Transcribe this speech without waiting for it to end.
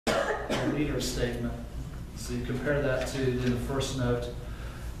the leader statement. So you compare that to the first note,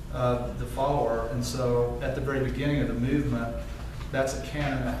 the follower, and so at the very beginning of the movement, that's a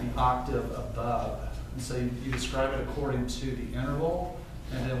canon at the octave above. And so you describe it according to the interval,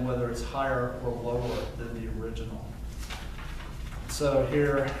 and then whether it's higher or lower than the original. So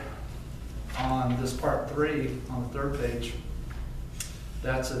here on this part 3, on the 3rd page,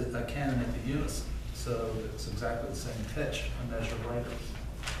 that's a canon at the unison. So it's exactly the same pitch a measure later.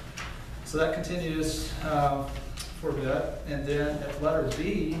 So that continues for a bit. And then at letter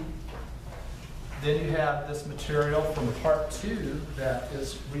B, then you have this material from part 2 that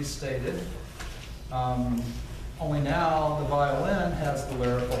is restated. Only now the violin has the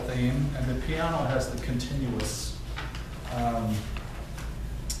lyrical theme and the piano has the continuous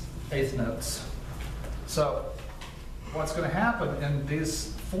eighth notes. So what's going to happen in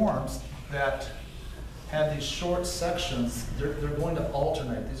these forms that have these short sections, they're going to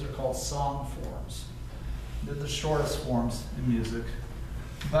alternate. These are called song forms. They're the shortest forms in music.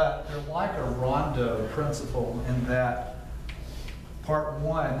 But they're like a rondo principle in that part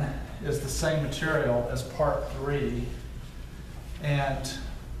 1 is the same material as part 3, and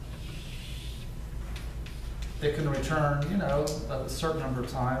it can return, you know, a certain number of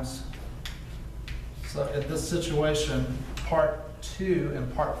times. So in this situation, part 2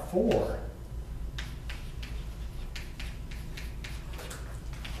 and part 4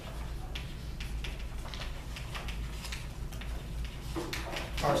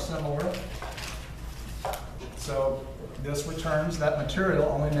 are similar. So this returns that material,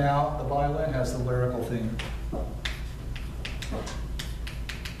 only now the violin has the lyrical theme.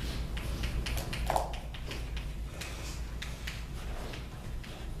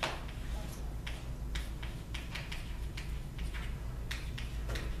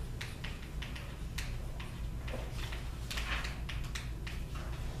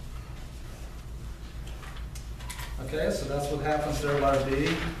 Okay, so that's what happens there, letter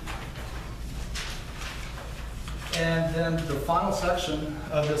B. And then the final section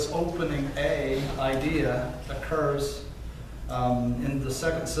of this opening A idea occurs in the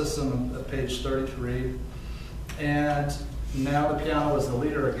second system of page 33. And now the piano is the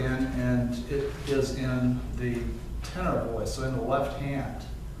leader again, and it is in the tenor voice, so in the left hand.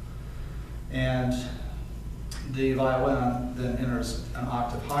 And the violin then enters an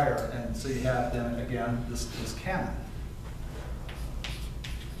octave higher, and so you have then again this canon.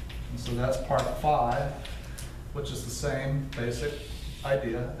 And so that's part 5, which is the same basic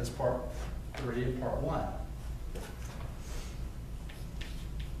idea as part 3 and part 1.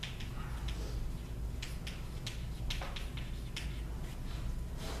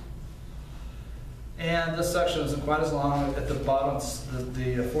 And this section isn't quite as long. At the bottom,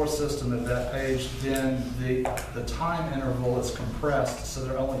 the fourth system of that page, then the time interval is compressed, so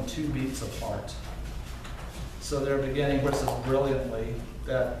they're only 2 beats apart. So they're beginning, which is brilliantly,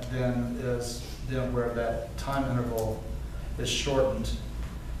 that then is then where that time interval is shortened.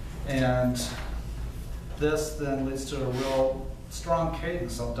 And this then leads to a real strong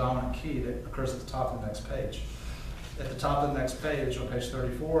cadence on dominant key that occurs at the top of the next page. At the top of the next page, on page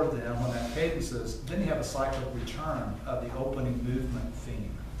 34, then, when that cadence is, then you have a cyclic return of the opening movement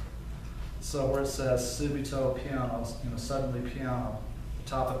theme. So where it says subito piano, suddenly piano, the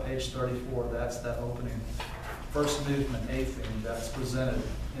top of page 34, that's that opening first movement A theme that's presented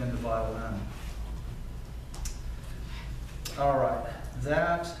in the violin. All right,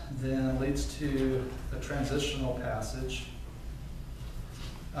 that then leads to a transitional passage.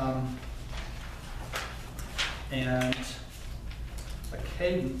 And a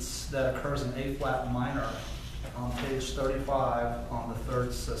cadence that occurs in A flat minor on page 35 on the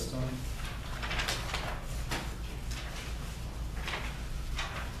third system.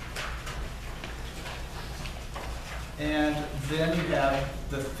 And then you have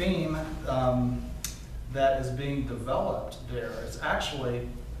the theme that is being developed there. It's actually,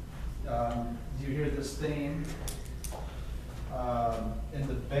 you hear this theme in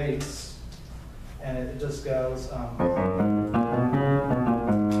the bass. And it just goes, you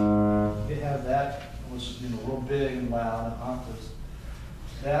have that, which is real big and loud in octaves.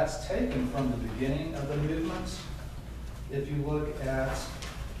 That's taken from the beginning of the movement. If you look at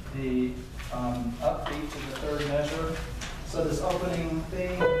the upbeat to the third measure, so this opening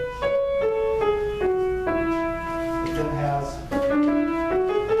theme, it then has,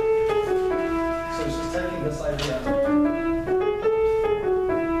 so it's just taking this idea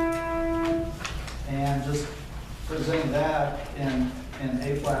and just presenting that in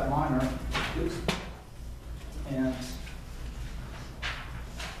A flat minor. Oops. And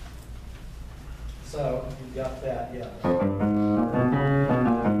so you've got that, yeah.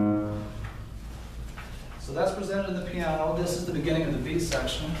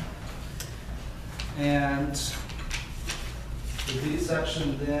 section. And the B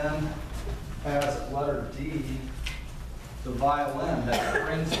section then has letter D, the violin, that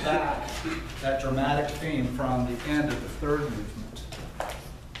brings back that dramatic theme from the end of the third movement.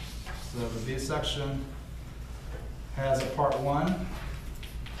 So the B section has a part 1,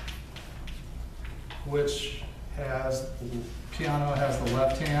 which has, the piano has the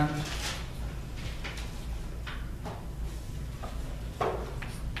left hand.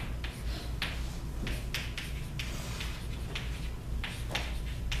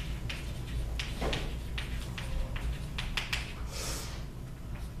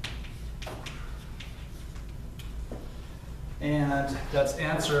 And that's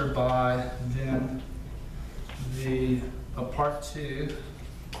answered by then the part 2,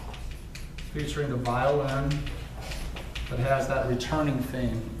 featuring the violin that has that returning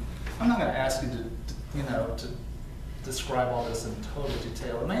theme. I'm not going to ask you to describe all this in total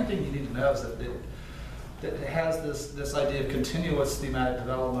detail. The main thing you need to know is that it has this idea of continuous thematic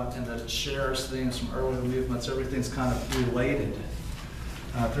development, and that it shares themes from earlier movements. Everything's kind of related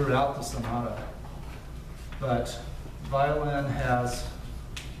throughout the sonata. But violin has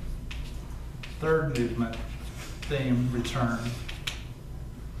third movement theme return.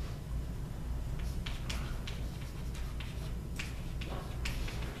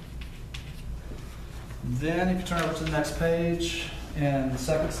 Then if you turn over to the next page, in the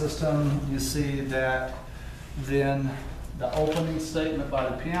second system, you see that then the opening statement by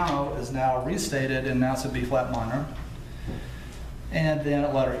the piano is now restated, and now it's a B flat minor. And then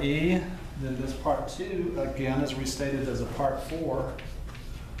at letter E, then this part 2 again is restated as a part 4.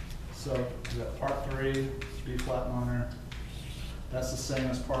 So we got part 3, B flat minor. That's the same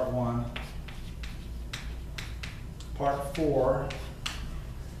as part 1. Part 4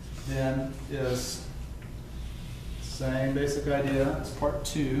 then is same basic idea as part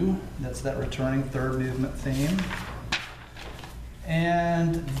 2. That's that returning third movement theme.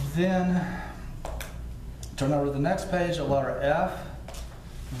 And then turn over to the next page at letter F.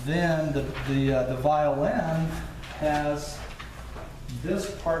 Then the violin has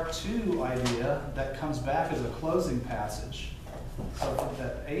this part 2 idea that comes back as a closing passage. So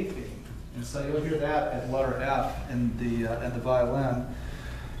that A theme. And so you'll hear that at letter F in the violin.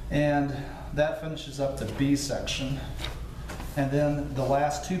 And that finishes up the B section. And then the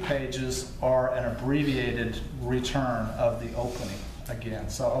last 2 pages are an abbreviated return of the opening again.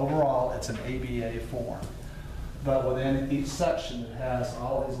 So overall, it's an ABA form. But within each section, it has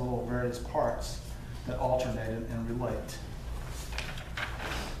all these little various parts that alternate and relate.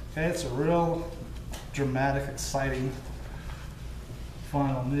 Okay, it's a real dramatic, exciting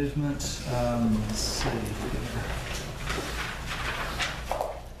final movement. Let's see here.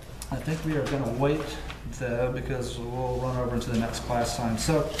 I think we are going to wait though, because we'll run over into the next class time.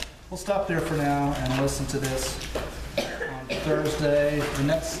 So we'll stop there for now and listen to this on Thursday. The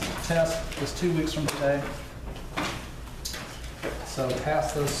next test is 2 weeks from today. So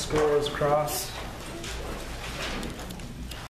pass those scores across.